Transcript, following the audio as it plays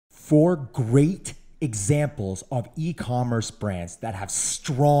4 great examples of e-commerce brands that have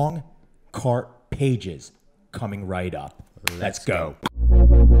strong cart pages coming right up. Let's go.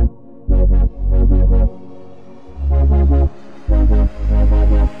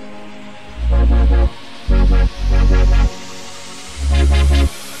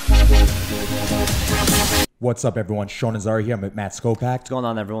 What's up, everyone? Sean Azari here. I'm with Matt SKOPAK. What's going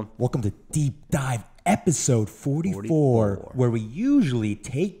on, everyone? Welcome to Deep Dive episode 44, where we usually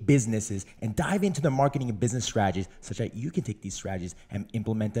take businesses and dive into the marketing and business strategies such that you can take these strategies and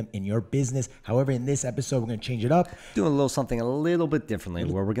implement them in your business. However, in this episode, we're going to change it up. Doing a little something a little bit differently,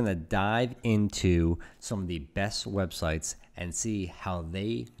 where we're going to dive into some of the best websites and see how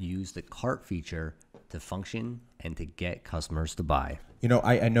they use the cart feature to function and to get customers to buy. You know,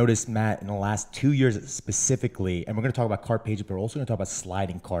 I noticed, Matt, in the last 2 years specifically, and we're going to talk about cart pages, but we're also going to talk about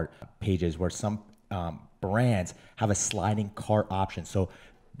sliding cart pages, where some brands have a sliding cart option. So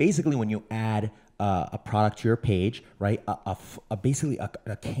basically, when you add a product to your page, right, basically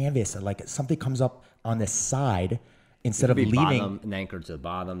a canvas, like something comes up on the side instead of leaving bottom, an anchor to the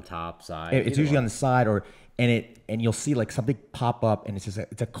bottom, top, side. It's usually on the side, and you'll see like something pop up, and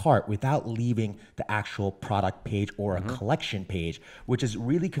it's a cart without leaving the actual product page or a collection page, which is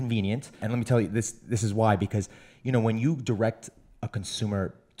really convenient. And let me tell you, this is why, because you know, when you direct a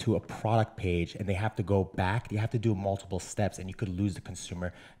consumer to a product page and they have to go back, you have to do multiple steps, and you could lose the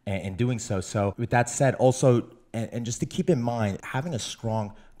consumer in doing so. So with that said, also, and just to keep in mind, having a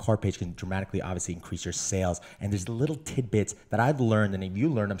strong cart page can dramatically, obviously, increase your sales. And there's little tidbits that I've learned, and you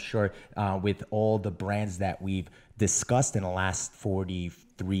learned, I'm sure, with all the brands that we've discussed in the last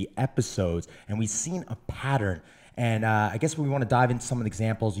 43 episodes, and we've seen a pattern. And I guess we want to dive into some of the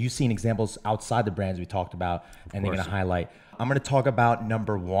examples. You've seen examples outside the brands we talked about, and they're going to highlight. I'm going to talk about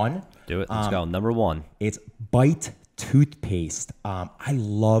number one. Do it. Let's go. Number one. It's Bite Toothpaste. I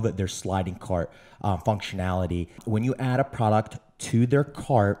love their sliding cart functionality. When you add a product to their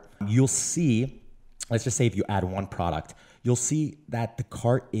cart, you'll see, let's just say if you add one product, you'll see that the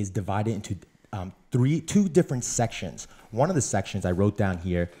cart is divided into two different sections. One of the sections I wrote down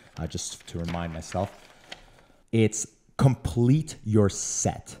here, just to remind myself, it's complete your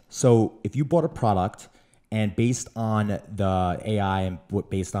set. So if you bought a product, and based on the AI and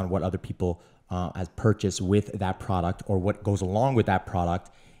based on what other people has purchased with that product or what goes along with that product,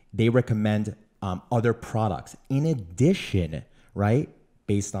 they recommend other products. In addition, right,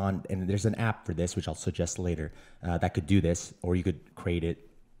 based on, and there's an app for this, which I'll suggest later, that could do this, or you could create it.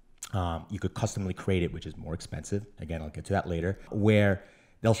 You could customly create it, which is more expensive. Again, I'll get to that later, where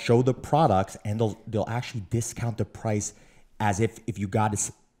they'll show the products and they'll actually discount the price as if you got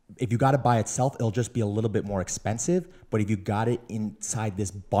it by itself, it'll just be a little bit more expensive. But if you got it inside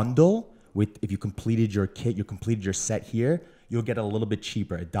this bundle, if you completed your kit, you completed your set here, you'll get a little bit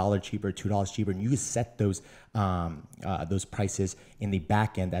cheaper, $1 cheaper, $2 cheaper, and you can set those prices in the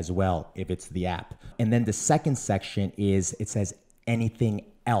back end as well if it's the app. And then the second section it says anything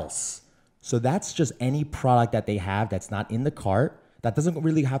else. So that's just any product that they have that's not in the cart, that doesn't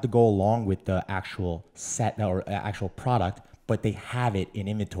really have to go along with the actual set or actual product, but they have it in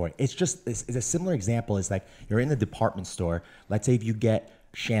inventory. It's a similar example. It's like you're in the department store. Let's say if you get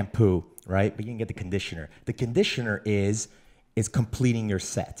shampoo, right? But you can get the conditioner. The conditioner is completing your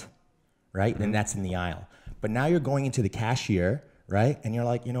set, right? Then that's in the aisle. But now you're going into the cashier, right? And you're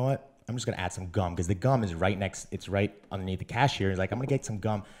like, you know what? I'm just gonna add some gum, because the gum is it's right underneath the cashier. It's like, I'm gonna get some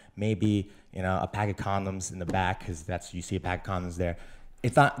gum, maybe, you know, a pack of condoms in the back, because you see a pack of condoms there.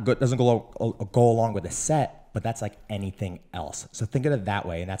 It's not good, doesn't go along with the set, but that's like anything else. So think of it that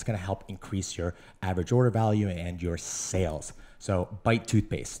way, and that's gonna help increase your average order value and your sales. So Bite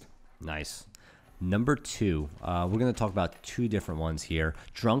Toothpaste. Nice. Number two, we're going to talk about two different ones here,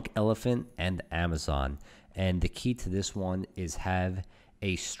 Drunk Elephant and Amazon. And the key to this one is have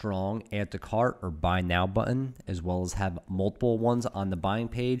a strong add to cart or buy now button, as well as have multiple ones on the buying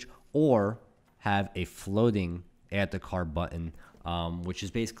page, or have a floating add to cart button, which is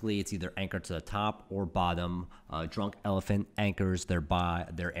basically, it's either anchored to the top or bottom. Drunk Elephant anchors their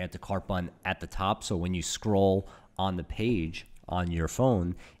add to cart button at the top, so when you scroll on the page on your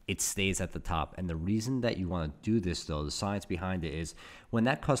phone, it stays at the top. And the reason that you want to do this, though, the science behind it, is when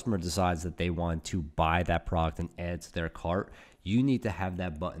that customer decides that they want to buy that product and add to their cart, you need to have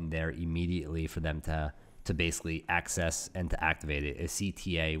that button there immediately for them to basically access and to activate it, a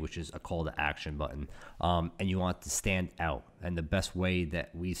CTA, which is a call to action button. And you want it to stand out. And the best way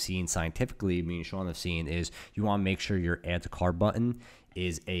that we've seen scientifically, me and Sean have seen, is you want to make sure your add to cart button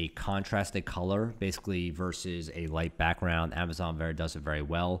is a contrasted color, basically versus a light background. Amazon does it very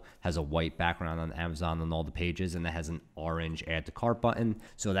well. Has a white background on Amazon on all the pages, and it has an orange add to cart button.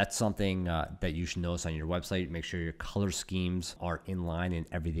 So that's something that you should notice on your website. Make sure your color schemes are in line and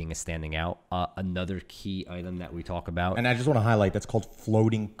everything is standing out. Another key item that we talk about. And I just want to highlight, that's called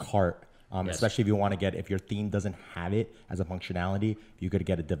floating cart. Especially if you want to get, if your theme doesn't have it as a functionality, you could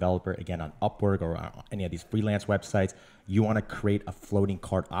get a developer, again, on Upwork or on any of these freelance websites, you want to create a floating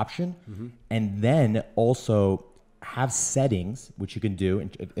cart option. And then also have settings, which you can do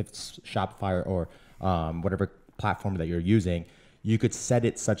if it's Shopify or whatever platform that you're using, you could set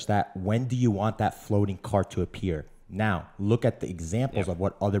it such that when do you want that floating cart to appear? Now, look at the examples of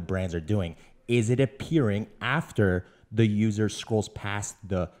what other brands are doing. Is it appearing after the user scrolls past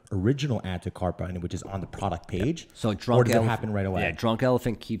the original add to cart button, which is on the product page? So or does it happen right away? Yeah, Drunk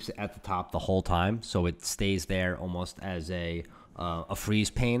Elephant keeps it at the top the whole time, so it stays there almost as a freeze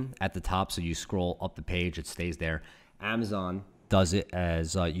pane at the top. So you scroll up the page, it stays there. Amazon does it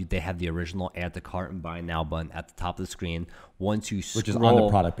as they have the original add to cart and buy now button at the top of the screen. Once you scroll, which is on the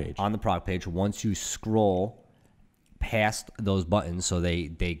product page. On the product page, once you scroll past those buttons, so they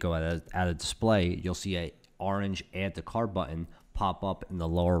go at a display, you'll see a orange add to cart button pop up in the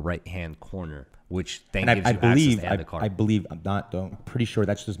lower right hand corner, which then gives you access to add to cart. I'm pretty sure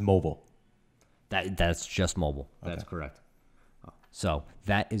that's just mobile. That's just mobile. Okay. That's correct. So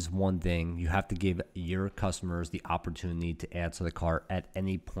that is one thing. You have to give your customers the opportunity to add to the cart at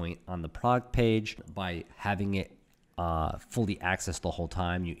any point on the product page. By having it fully accessed the whole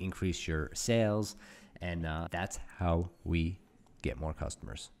time, you increase your sales, and that's how we get more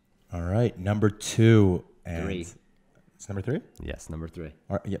customers. All right, number 2. And 3. It's number 3? Yes, number 3.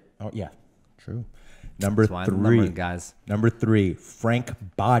 Yeah, true. Number 3, guys. Number 3, Frank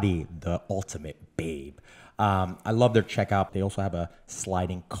Body, the ultimate babe. I love their checkout. They also have a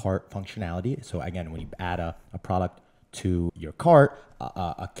sliding cart functionality. So again, when you add a product to your cart,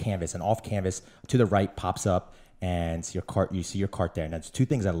 a canvas, an off canvas to the right pops up, and your cart, you see your cart there. And that's 2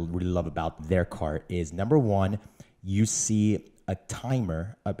 things I really love about their cart is, number 1, you see a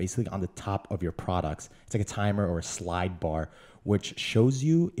timer basically on the top of your products. It's like a timer or a slide bar, which shows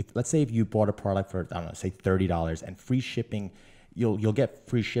you, if let's say if you bought a product for, I don't know, say $30 and free shipping, you'll get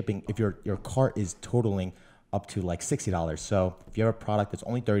free shipping if your cart is totaling up to like $60. So if you have a product that's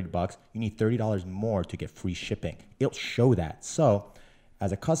only $30, you need $30 more to get free shipping. It'll show that. So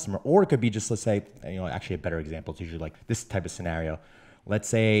as a customer, or it could be just, let's say, actually a better example, it's usually like this type of scenario. Let's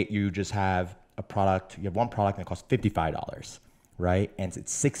say you just have a product, you have one product and it costs $55, right? And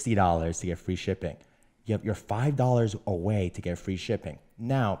it's $60 to get free shipping. You're $5 away to get free shipping.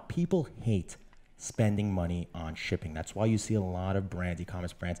 Now, people hate spending money on shipping. That's why you see a lot of brands,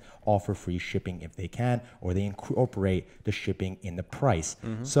 e-commerce brands, offer free shipping if they can, or they incorporate the shipping in the price.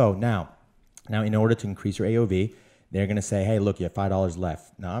 So now in order to increase your AOV, they're going to say, hey, look, you have $5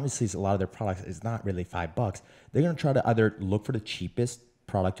 left. Now, obviously, a lot of their products is not really $5. They're going to try to either look for the cheapest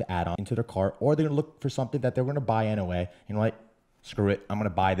product to add on into their cart, or they're going to look for something that they're going to buy anyway. You know what? Screw it. I'm going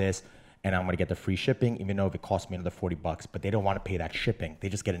to buy this, and I'm going to get the free shipping, even though if it costs me another $40. But they don't want to pay that shipping. They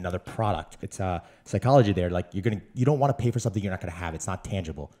just get another product. It's psychology there. Like you don't want to pay for something you're not going to have. It's not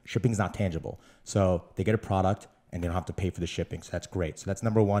tangible. Shipping is not tangible. So they get a product, and they don't have to pay for the shipping. So that's great. So that's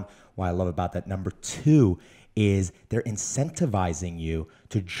number 1. What I love about that. Number 2 is they're incentivizing you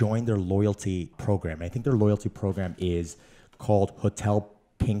to join their loyalty program. And I think their loyalty program is called Hotel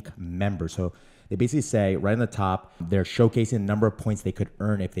Pink Member. So they basically say right on the top, they're showcasing the number of points they could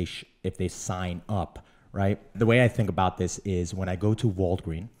earn if they sign up, right? The way I think about this is when I go to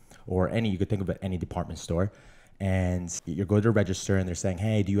Walgreens or you could think of it any department store, and you go to register and they're saying,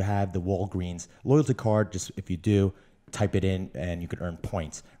 hey, do you have the Walgreens loyalty card? Just if you do, type it in and you could earn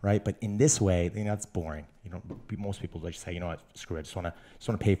points, right? But in this way, it's boring. Most people just say, you know what, screw it, I just want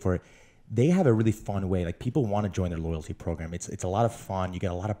to pay for it. They have a really fun way. Like people want to join their loyalty program. It's a lot of fun. You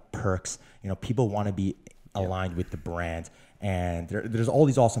get a lot of perks. People want to be aligned with the brand, and there's all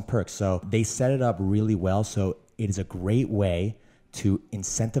these awesome perks. So they set it up really well. So it is a great way to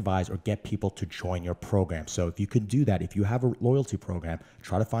incentivize or get people to join your program. So if you can do that, if you have a loyalty program,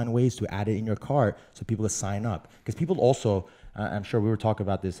 try to find ways to add it in your cart so people can sign up. Because people also, I'm sure we were talking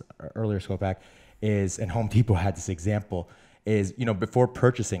about this earlier, SKOPAK, and Home Depot had this example, is, before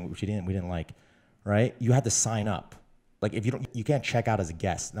purchasing, which we didn't like, right? You had to sign up. Like if you can't check out as a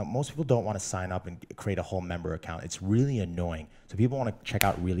guest. Now, most people don't want to sign up and create a whole member account. It's really annoying. So people want to check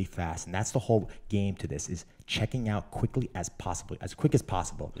out really fast. And that's the whole game to this, is checking out quick as possible.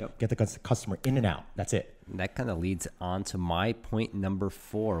 Yep. Get the customer in and out. That's it. That kind of leads on to my point number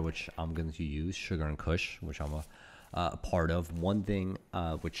 4, which I'm going to use, Sugar and Kush, which I'm a part of. One thing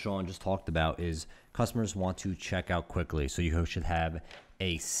which Sean just talked about is customers want to check out quickly. So you should have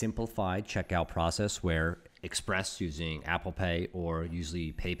a simplified checkout process where Express using Apple Pay or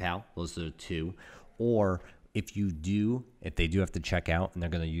usually PayPal, those are the two. Or if they do have to check out and they're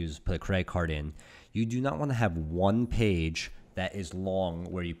going to put a credit card in, you do not want to have one page that is long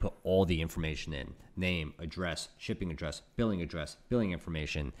where you put all the information in: name, address, shipping address, billing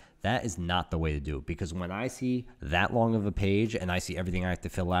information. That is not the way to do it, because when I see that long of a page and I see everything I have to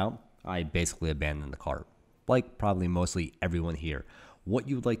fill out, I basically abandon the cart, like probably mostly everyone here. What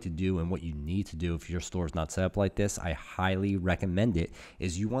you would like to do and what you need to do if your store is not set up like this, I highly recommend it,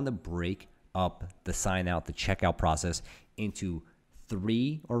 is you want to break up the sign out, the checkout process into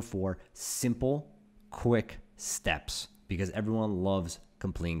 3 or 4 simple, quick steps, because everyone loves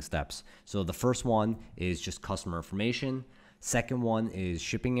completing steps. So the first one is just customer information. Second one is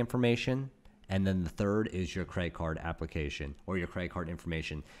shipping information. And then the third is your credit card application or your credit card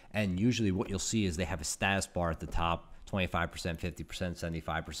information. And usually what you'll see is they have a status bar at the top, 25%, 50%,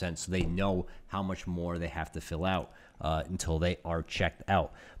 75%, so they know how much more they have to fill out until they are checked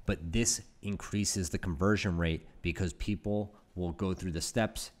out. But this increases the conversion rate because people will go through the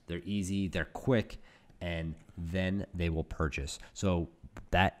steps. They're easy, they're quick, and then they will purchase. So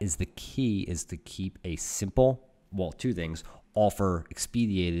that is the key, is to keep a simple, well, 2 things: offer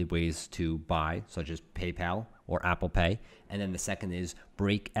expedited ways to buy, such as PayPal or Apple Pay. And then the second is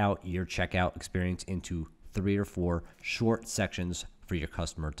break out your checkout experience into 3 or 4 short sections for your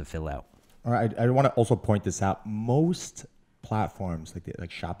customer to fill out. All right, I want to also point this out. Most platforms like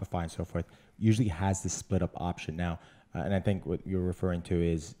Shopify and so forth usually has this split up option now. And I think what you're referring to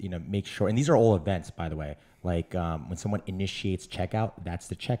is, make sure, and these are all events, by the way, like when someone initiates checkout, that's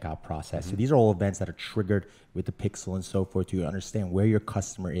the checkout process. So these are all events that are triggered with the pixel and so forth to understand where your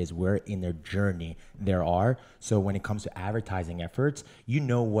customer is, where in their journey there are. So when it comes to advertising efforts, you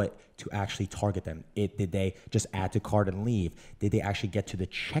know what to actually target them. Did they just add to cart and leave? Did they actually get to the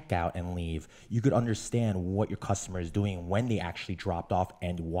checkout and leave? You could understand what your customer is doing when they actually dropped off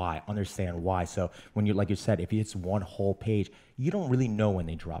and why. Understand why. So when you, like you said, if it's one whole page, you don't really know when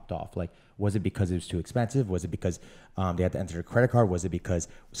they dropped off. Like, was it because it was too expensive? Was it because they had to enter a credit card? Was it because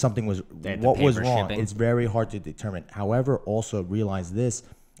something was, what was wrong? Shipping. It's very hard to determine. However, also realize this,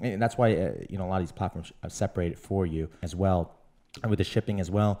 and that's why a lot of these platforms are separated for you as well, and with the shipping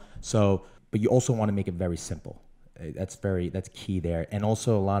as well. So, but you also want to make it very simple. That's key there. And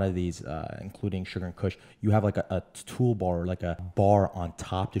also a lot of these, including Sugar Kush, you have like a toolbar or like a bar on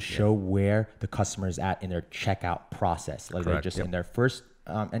top to show where the customer is at in their checkout process. Like they're just in their first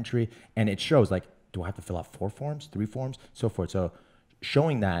entry, and it shows like, do I have to fill out 4 forms, 3 forms, so forth. So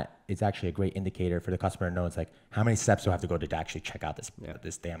showing that is actually a great indicator for the customer to know, it's like, how many steps do I have to go to actually check out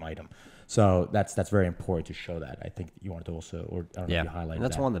this damn item. So that's very important to show that. I think you wanted to also, or I don't know if you highlighted and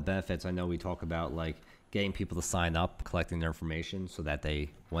that's that. one of the benefits. I know we talk about like getting people to sign up, collecting their information so that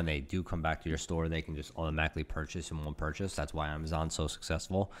when they do come back to your store, they can just automatically purchase in one purchase. That's why Amazon's so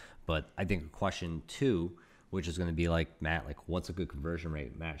successful. But I think question 2, which is going to be like, Matt, like, what's a good conversion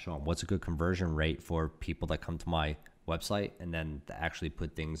rate? Matt, Sean, what's a good conversion rate for people that come to my website and then to actually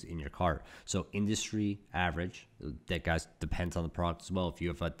put things in your cart? So industry average, that, guys, depends on the product as well. If you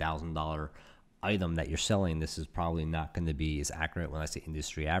have $1,000 item that you're selling, this is probably not going to be as accurate when I say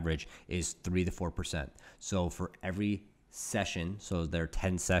industry average, is 3 to 4%. So for every session, so there are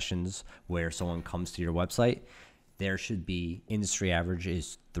 10 sessions where someone comes to your website, there should be, industry average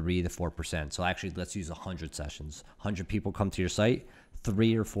is 3 to 4%. So actually, let's use 100 sessions. 100 people come to your site,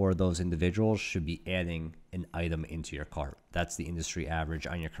 3 or 4 of those individuals should be adding an item into your cart. That's the industry average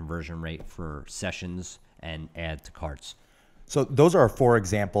on your conversion rate for sessions and add to carts. So those are 4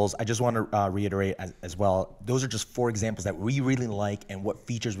 examples. I just want to reiterate as well. Those are just 4 examples that we really like and what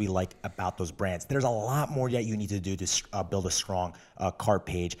features we like about those brands. There's a lot more that you need to do to build a strong cart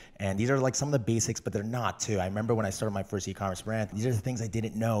page. And these are like some of the basics, but they're not too. I remember when I started my first e-commerce brand, these are the things I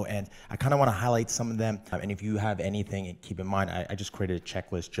didn't know. And I kind of want to highlight some of them. And if you have anything, keep in mind, I just created a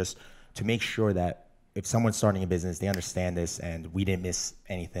checklist just to make sure that if someone's starting a business, they understand this and we didn't miss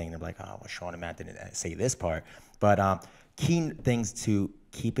anything. They're like, oh, well, Sean and Matt didn't say this part. But key things to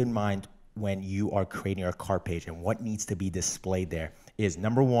keep in mind when you are creating your cart page and what needs to be displayed there is,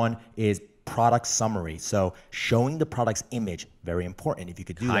 number 1 is product summary. So showing the product's image, very important. If you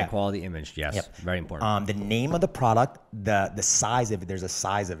could do High that. quality image, yes, very important. The name of the product, the size of it, there's a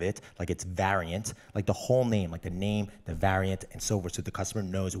size of it, like its variant, like the whole name, like the name, the variant, and so forth, so the customer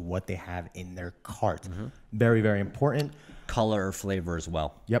knows what they have in their cart. Very, very important. Color or flavor as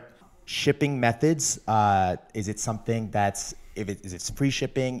well. Yep. Shipping methods, is it something that's is it free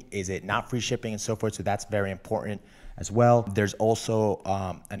shipping? Is it not free shipping, and so forth? So that's very important as well. There's also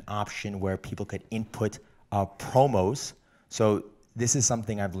an option where people could input promos. So this is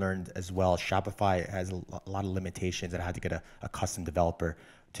something I've learned as well. Shopify has a lot of limitations, and I had to get a custom developer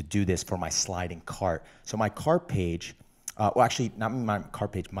to do this for my sliding cart. So my cart page, well, actually not my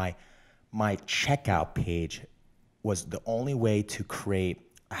cart page, my checkout page was the only way to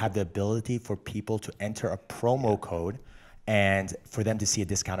have the ability for people to enter a promo code and for them to see a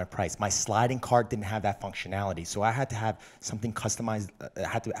discounted price. My sliding cart didn't have that functionality. So I had to have something customized,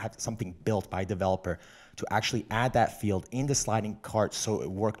 had to have something built by a developer to actually add that field in the sliding cart so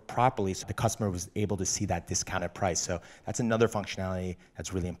it worked properly, so the customer was able to see that discounted price. So that's another functionality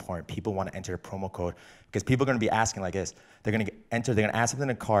that's really important. People want to enter a promo code because people are going to be asking like this. They're going to add something in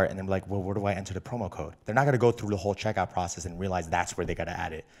a cart and they're like, well, where do I enter the promo code? They're not going to go through the whole checkout process and realize that's where they got to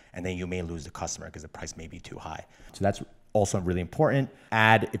add it. And then you may lose the customer because the price may be too high. So that's also really important.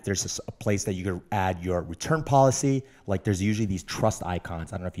 If there's a place that you could add your return policy, like there's usually these trust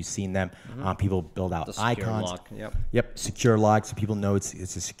icons. I don't know if you've seen them. People build out icons. Lock. Yep, secure lock, so people know it's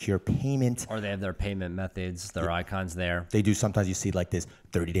a secure payment. Or they have their payment methods, their icons there. They do. Sometimes you see like this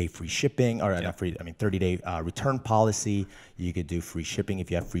 30-day free shipping, or not free, 30-day return policy. You could do free shipping if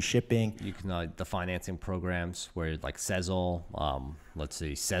you have free shipping. You can the financing programs where like Sezzle, let's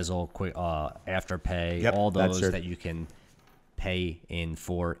see, Sezzle, quick Afterpay, all those that you can pay in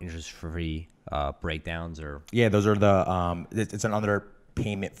for interest-free breakdowns or those are the it's another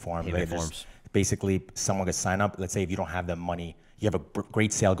payment form. Forms. Basically, someone could sign up. Let's say if you don't have the money, you have a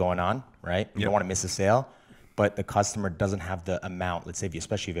great sale going on, right? You don't want to miss a sale, but the customer doesn't have the amount. Let's say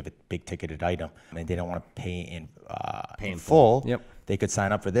especially if you have a big ticketed item and they don't want to pay in full. They could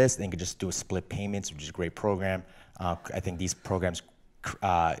sign up for this. They could just do a split payments, which is a great program. I think these programs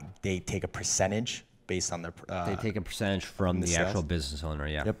they take a percentage based on their they take a percentage from the sales. Actual business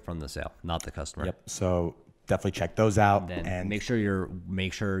owner, from the sale, not the customer. So definitely check those out. And make sure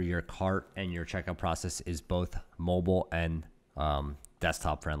your cart and your checkout process is both mobile and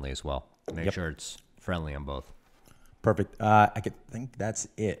desktop friendly as well. Make sure it's friendly on both. Perfect. I think that's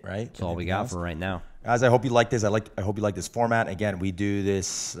it, right? That's all we got for right now. Guys, I hope you like this. I hope you like this format. Again, we do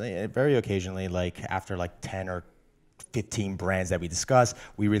this very occasionally, like after like 10 or 15 brands that we discuss.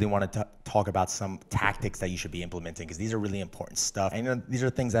 We really want to talk about some tactics that you should be implementing because these are really important stuff. And these are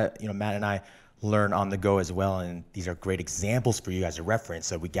things that Matt and I learn on the go as well, and these are great examples for you guys to reference.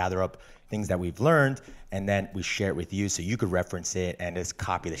 So we gather up things that we've learned and then we share it with you so you could reference it and just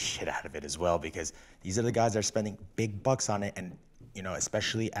copy the shit out of it as well, because these are the guys that are spending big bucks on it. And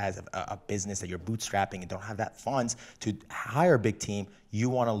especially as a business that you're bootstrapping and don't have that funds to hire a big team, you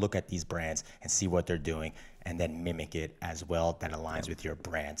want to look at these brands and see what they're doing and then mimic it as well that aligns with your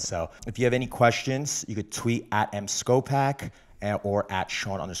brand. So if you have any questions, you could tweet at SKOPAK or at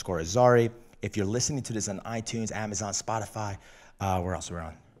Sean_Azari. If you're listening to this on iTunes, Amazon, Spotify, where else are we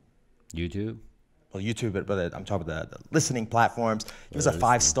on? YouTube. Well, YouTube, but I'm talking about the listening platforms. Give us a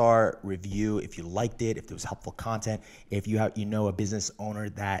 5-star review if you liked it, if there was helpful content. If you know a business owner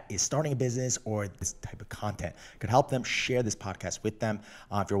that is starting a business or this type of content could help them, share this podcast with them.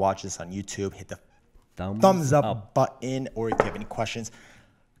 If you're watching this on YouTube, hit the thumbs up button. Or if you have any questions,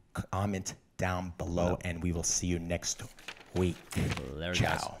 comment down below, and we will see you next week. There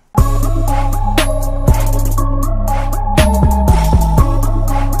Ciao.